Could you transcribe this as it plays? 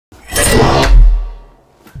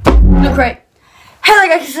Loot Crate. Hello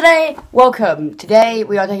guys, today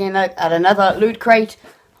we are taking a look at another Loot Crate.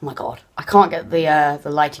 Oh my god, I can't get the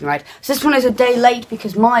lighting right. So this one is a day late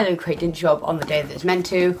because my Loot Crate didn't show up on the day that it's meant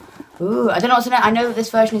to. Ooh, I don't know what's in it. I know that this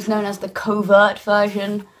version is known as the Covert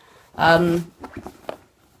version. Let's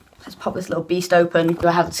pop this little beast open. Do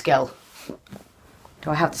I have the skill? Do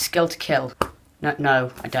I have the skill to kill?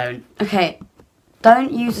 No, I don't. Okay,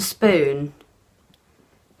 don't use a spoon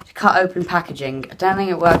to cut open packaging. I don't think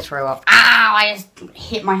it works very well. Ow! I just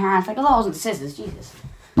hit my hand. Like, oh, that wasn't scissors. Jesus.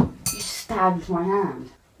 You stabbed my hand.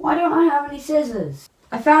 Why don't I have any scissors?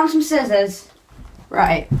 I found some scissors.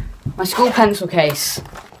 Right. My school pencil case.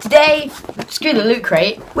 Today, screw the Loot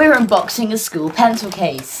Crate, we're unboxing a school pencil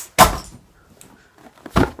case.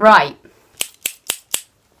 Right.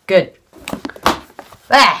 Good.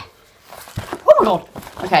 There. Oh my god.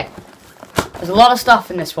 Okay. There's a lot of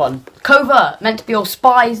stuff in this one. Covert, meant to be all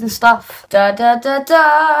spies and stuff. Da da da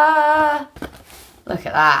da. Look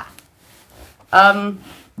at that.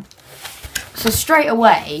 So straight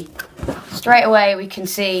away we can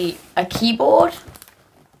see a keyboard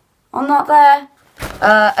on that there.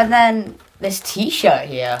 And then this t-shirt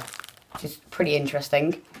here, which is pretty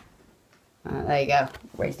interesting. There you go.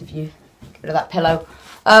 Raise the view. Get rid of that pillow.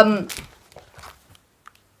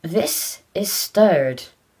 This is stirred.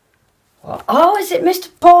 Oh, is it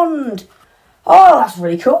Mr. Bond? Oh, that's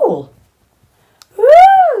really cool.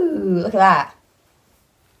 Woo! Look at that.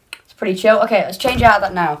 It's pretty chill. Okay, let's change out of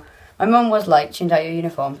that now. My mum was like, change out your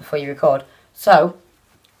uniform before you record. So,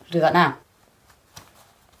 we'll do that now.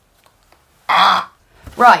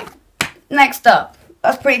 Right. Next up.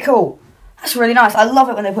 That's pretty cool. That's really nice. I love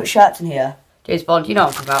it when they put shirts in here. James Bond, you know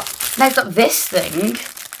what I'm talking about. Next up, this thing.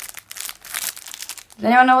 Does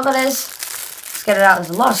anyone know what that is? Let's get it out. There's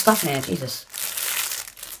a lot of stuff in here, Jesus.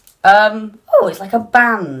 Oh, it's like a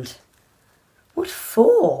band. What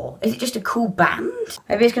for? Is it just a cool band?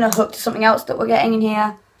 Maybe it's going to hook to something else that we're getting in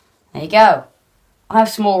here. There you go. I have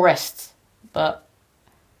small wrists, but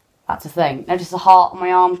that's a thing. Notice the heart on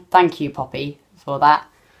my arm. Thank you, Poppy, for that.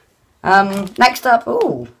 Next up,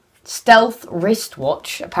 ooh, stealth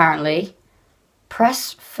wristwatch, apparently.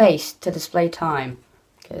 Press face to display time.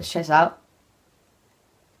 Okay, let's check this out.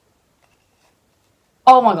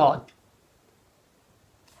 Oh my god.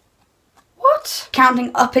 What?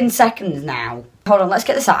 Counting up in seconds now. Hold on, let's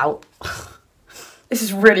get this out. This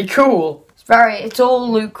is really cool. It's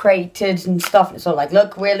all Loot Crated and stuff. It's all like,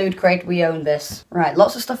 look, we're Loot Crate, we own this. Right,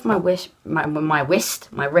 lots of stuff on my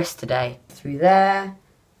wrist today. Through there,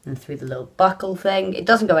 and through the little buckle thing. It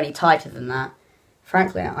doesn't go any tighter than that.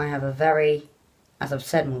 Frankly, I have a very, as I've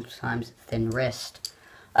said multiple times, thin wrist.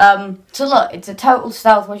 So look, it's a total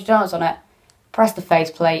stealth watch. Donuts on it. Press the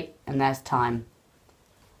faceplate, and there's time.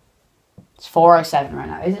 It's 4:07 right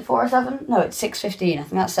now. Is it 4:07? No, it's 6:15. I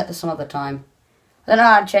think that's set to some other time. I don't know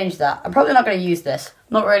how to change that. I'm probably not going to use this.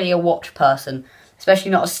 I'm not really a watch person,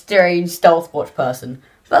 especially not a strange stealth watch person.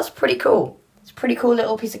 But that's pretty cool. It's a pretty cool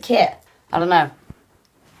little piece of kit. I don't know.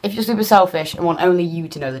 If you're super selfish and want only you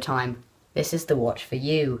to know the time, this is the watch for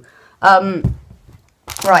you. Right,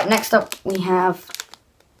 next up we have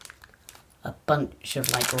a bunch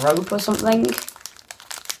of like rope or something.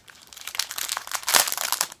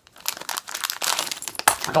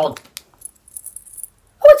 Oh my god.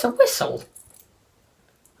 Oh, it's a whistle.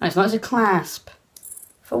 Oh, it's not, it's a clasp.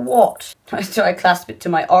 For what? Do I clasp it to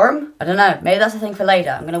my arm? I don't know. Maybe that's a thing for later.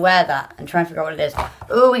 I'm going to wear that and try and figure out what it is.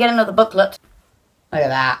 Ooh, we get another booklet. Look at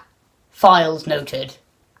that. Files noted.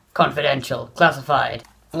 Confidential. Classified.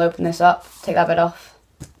 I'll open this up. Take that bit off.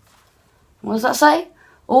 What does that say?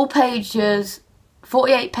 All pages.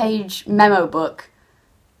 48-page memo book.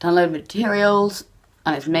 Download materials.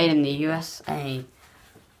 And it's made in the USA.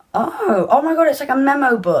 Oh my god, it's like a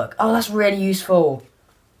memo book. Oh, that's really useful.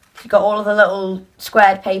 You've got all of the little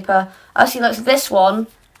squared paper. Oh, see, look, so this one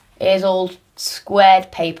is all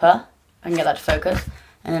squared paper. I can get that to focus.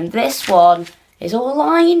 And then this one is all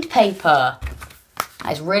lined paper.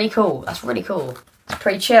 That is really cool. That's really cool. It's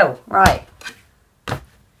pretty chill. Right.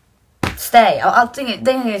 Stay. I'll think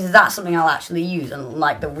is that something I'll actually use,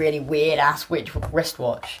 unlike the really weird-ass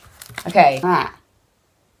wristwatch. Okay, that.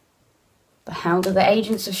 The hell do the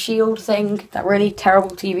Agents of S.H.I.E.L.D. thing? That really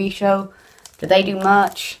terrible TV show? Do they do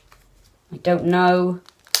merch? I don't know.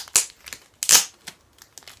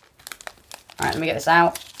 Alright, let me get this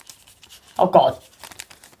out. Oh god.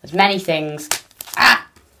 There's many things. Ah!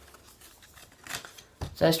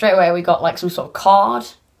 So straight away we got like some sort of card.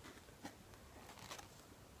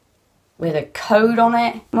 With a code on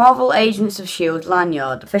it. Marvel Agents of S.H.I.E.L.D.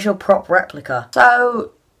 lanyard. Official prop replica.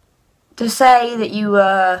 So, to say that you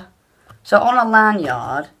So on a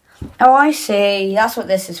lanyard, Oh, I see. That's what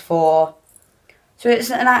this is for. So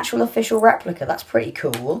it's an actual official replica. That's pretty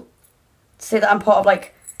cool. To say that I'm part of,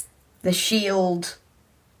 like, the SHIELD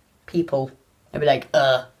people. They'd be like,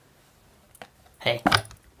 hey,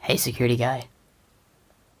 security guy.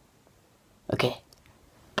 Okay.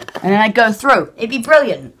 And then I'd go through. It'd be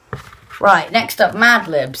brilliant. Right, next up, Mad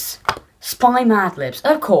Libs. Spy Mad Libs,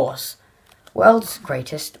 of course. World's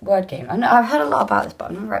greatest word game. I know, I've heard a lot about this,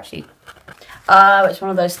 but I've never actually... Oh, it's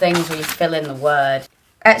one of those things where you fill in the word.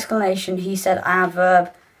 Exclamation, he said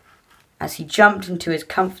adverb, as he jumped into his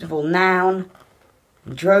comfortable noun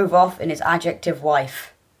and drove off in his adjective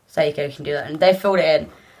wife. So you can do that. And they filled it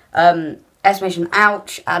in. Exclamation,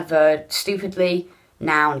 ouch, adverb, stupidly,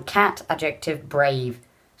 noun, cat, adjective, brave.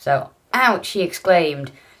 So, ouch, he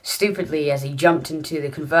exclaimed stupidly as he jumped into the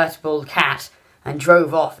convertible cat and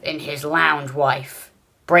drove off in his lounge wife.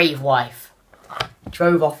 Brave wife.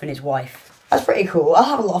 Drove off in his wife. That's pretty cool. I'll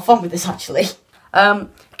have a lot of fun with this, actually.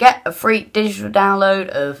 Get a free digital download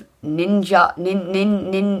of Ninjak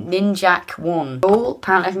 1. Cool.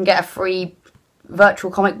 Apparently I can get a free virtual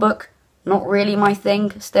comic book. Not really my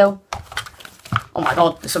thing, still. Oh my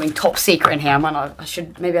god, there's something top secret in here. Maybe I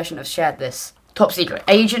shouldn't have shared this. Top secret.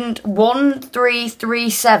 Agent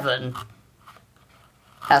 1337.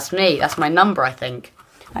 That's me. That's my number, I think.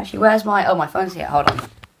 Actually, where's my... Oh, my phone's here. Hold on.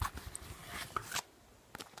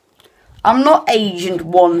 I'm not Agent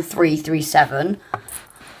 1337.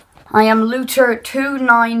 I am Looter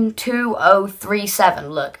 292037.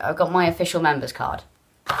 Look, I've got my official members card.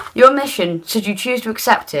 Your mission, should you choose to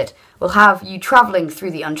accept it, will have you travelling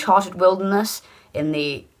through the uncharted wilderness in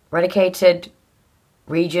the retracted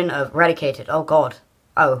region of... Oh, God.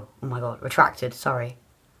 Oh my God. Retracted. Sorry.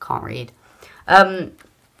 Can't read.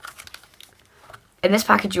 In this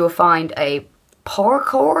package, you will find a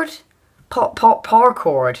paracord.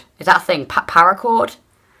 Paracord. Is that a thing? Paracord?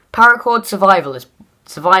 Paracord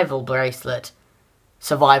survival bracelet.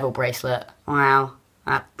 Survival bracelet. Wow.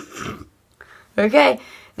 Okay.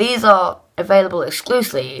 These are available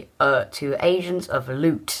exclusively to agents of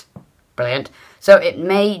loot. Brilliant. So it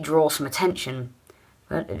may draw some attention,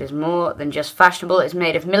 but it is more than just fashionable. It's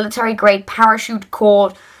made of military-grade parachute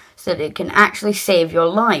cord so that it can actually save your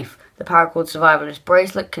life. The paracord survivalist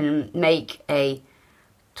bracelet can make a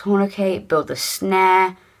tourniquet, build a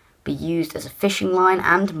snare, be used as a fishing line,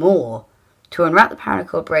 and more. To unwrap the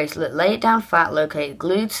paracord bracelet, lay it down flat, locate the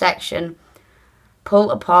glued section, pull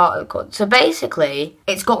apart the cord. So basically,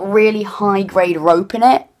 it's got really high-grade rope in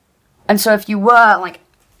it. And so if you were, like,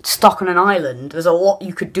 stuck on an island, there's a lot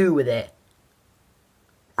you could do with it.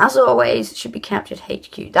 As always, it should be kept at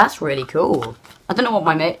HQ. That's really cool. I don't know what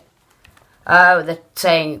my mate... Oh, they're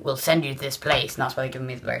saying, we'll send you to this place, and that's why they're giving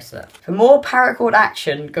me the bracelet. For more paracord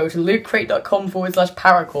action, go to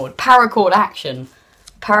lootcrate.com/paracord. Paracord action.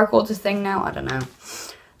 Paracord's a thing now? I don't know.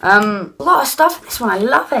 A lot of stuff in this one, I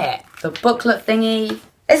love it. The booklet thingy.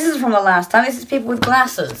 This isn't from the last time, this is people with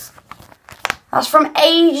glasses. That's from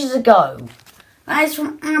ages ago. That is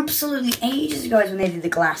from absolutely ages ago when they did the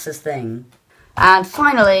glasses thing. And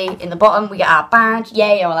finally, in the bottom, we get our badge.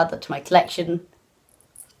 Yay, I'll add that to my collection.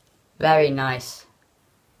 Very nice.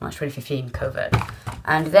 March 2015, Covert.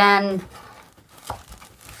 And then...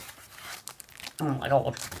 Oh my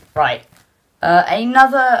god. Right.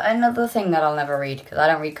 Another thing that I'll never read, because I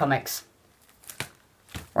don't read comics.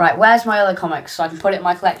 Right, where's my other comics? So I can put it in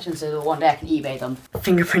my collection so that one day I can eBay them.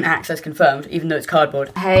 Fingerprint access confirmed, even though it's cardboard.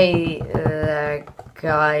 Hey there,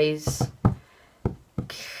 guys.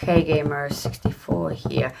 KGamer64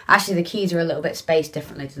 here. Actually, the keys are a little bit spaced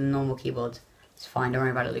differently to the normal keyboards. It's fine, don't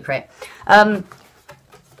worry about it, Loot Crate. Down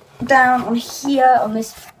on here, on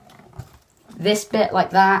this bit like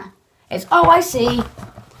that, it's, oh, I see.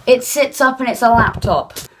 It sits up and it's a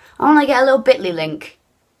laptop. I want to get a little bit.ly link.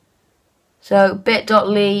 So,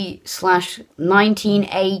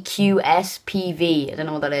 bit.ly/19AQSPV. I don't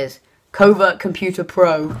know what that is. Covert Computer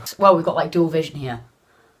Pro. Well, we've got like dual vision here.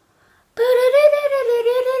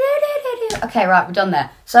 Okay, right, we're done there.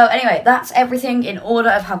 So anyway, that's everything in order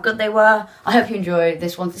of how good they were. I hope you enjoyed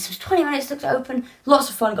this one. This was 20 minutes, looked open, lots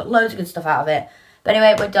of fun, got loads of good stuff out of it. But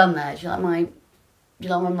anyway, we're done there. Do you like my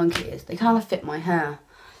monkey ears? They kind of fit my hair.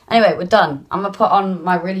 Anyway, we're done. I'm going to put on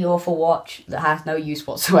my really awful watch that has no use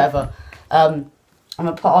whatsoever. I'm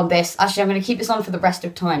going to put on this. Actually, I'm going to keep this on for the rest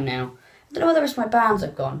of time now. I don't know where the rest of my bands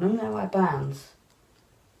have gone. I don't know where bands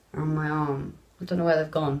are on my arm. I don't know where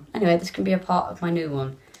they've gone. Anyway, this can be a part of my new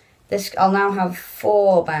one. I'll now have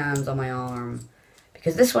 4 bands on my arm,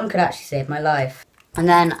 because this one could actually save my life. And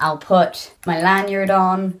then I'll put my lanyard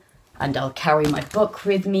on, and I'll carry my book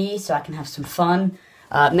with me so I can have some fun.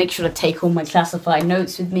 Make sure to take all my classified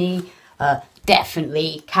notes with me.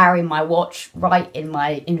 definitely carry my watch right in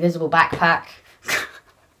my invisible backpack.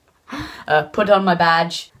 Put on my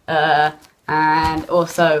badge, and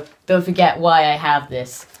also don't forget why I have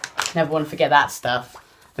this. Never want to forget that stuff.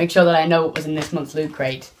 Make sure that I know what was in this month's loot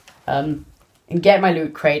crate, and get my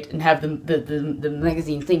loot crate and have the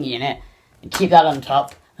magazine thingy in it, and keep that on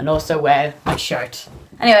top, and also wear my shirt.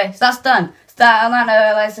 Anyway, so that's done. So that, on that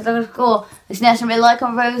note, guys, so that was cool. This next one, like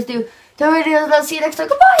on Rose, do. Don't really, I'll see you next time.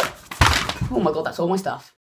 Goodbye. Oh my god, that's all my stuff.